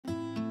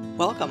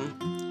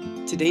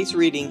Welcome. Today's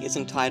reading is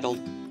entitled,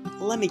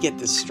 Let Me Get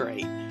This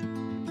Straight.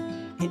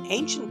 In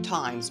ancient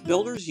times,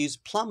 builders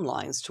used plumb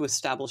lines to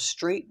establish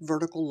straight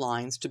vertical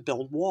lines to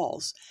build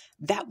walls.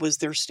 That was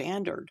their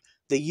standard,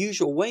 the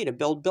usual way to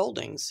build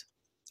buildings.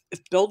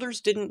 If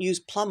builders didn't use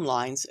plumb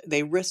lines,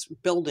 they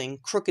risked building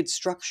crooked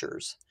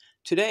structures.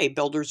 Today,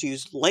 builders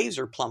use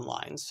laser plumb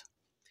lines.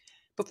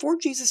 Before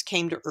Jesus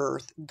came to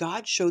earth,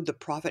 God showed the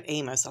prophet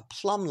Amos a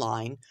plumb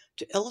line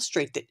to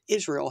illustrate that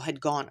Israel had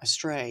gone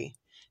astray.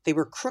 They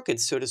were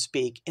crooked, so to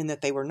speak, in that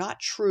they were not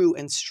true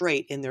and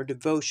straight in their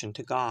devotion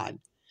to God.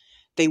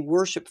 They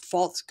worshiped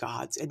false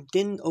gods and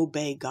didn't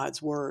obey God's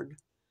word.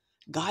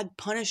 God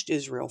punished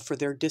Israel for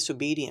their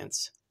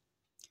disobedience.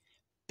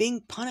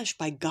 Being punished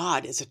by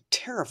God is a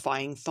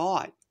terrifying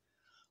thought.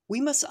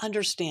 We must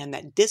understand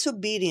that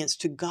disobedience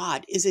to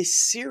God is a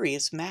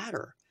serious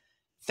matter.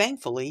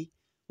 Thankfully,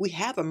 we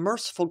have a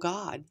merciful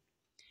God.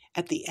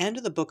 At the end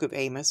of the book of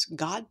Amos,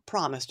 God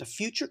promised a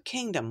future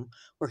kingdom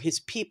where his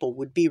people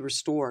would be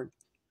restored.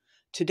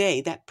 Today,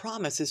 that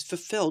promise is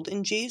fulfilled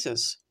in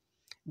Jesus.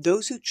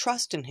 Those who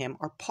trust in him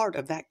are part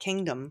of that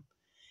kingdom.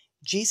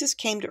 Jesus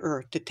came to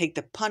earth to take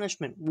the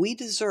punishment we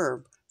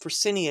deserve for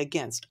sinning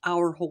against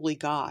our holy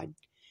God.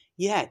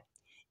 Yet,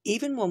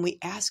 even when we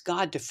ask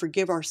God to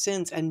forgive our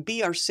sins and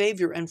be our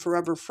Savior and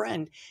forever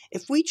friend,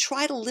 if we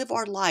try to live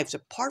our lives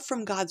apart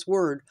from God's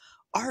word,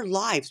 our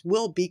lives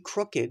will be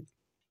crooked.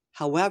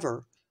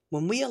 However,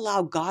 when we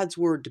allow God's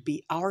word to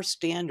be our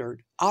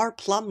standard, our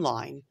plumb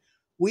line,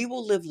 we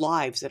will live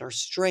lives that are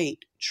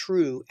straight,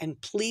 true, and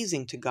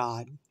pleasing to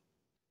God.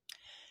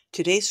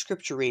 Today's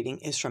scripture reading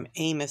is from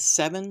Amos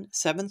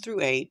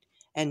 7:7-8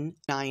 and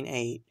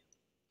 9:8.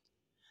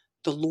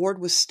 The Lord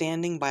was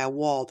standing by a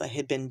wall that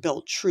had been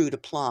built true to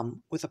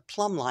plumb, with a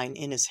plumb line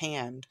in his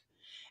hand.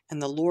 And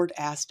the Lord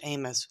asked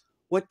Amos,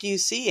 "What do you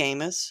see,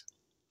 Amos?"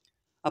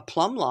 "A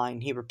plumb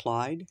line," he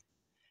replied.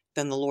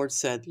 Then the Lord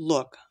said,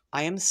 "Look,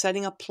 I am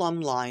setting a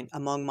plumb line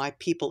among my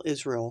people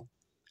Israel.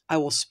 I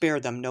will spare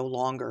them no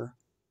longer."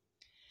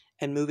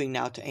 And moving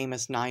now to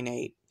Amos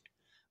 9:8.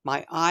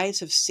 My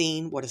eyes have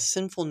seen what a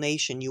sinful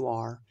nation you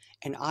are,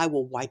 and I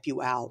will wipe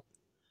you out.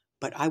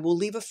 But I will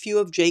leave a few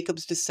of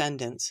Jacob's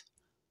descendants.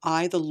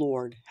 I, the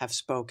Lord, have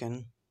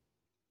spoken.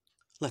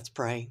 Let's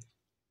pray.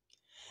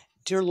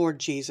 Dear Lord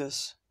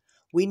Jesus,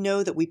 we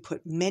know that we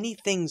put many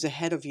things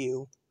ahead of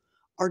you.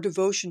 Our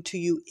devotion to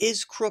you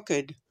is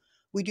crooked.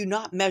 We do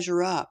not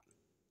measure up.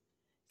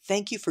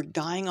 Thank you for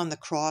dying on the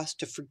cross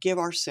to forgive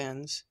our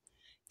sins.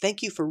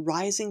 Thank you for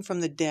rising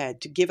from the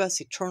dead to give us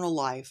eternal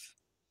life.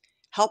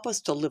 Help us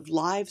to live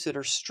lives that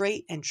are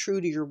straight and true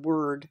to your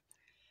word.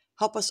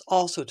 Help us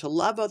also to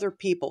love other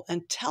people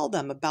and tell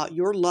them about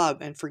your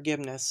love and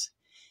forgiveness.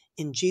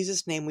 In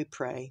Jesus' name we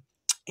pray.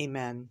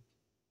 Amen.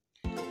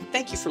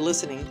 Thank you for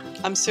listening.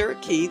 I'm Sarah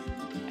Keith,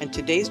 and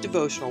today's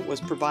devotional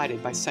was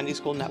provided by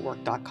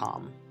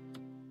SundaySchoolNetwork.com.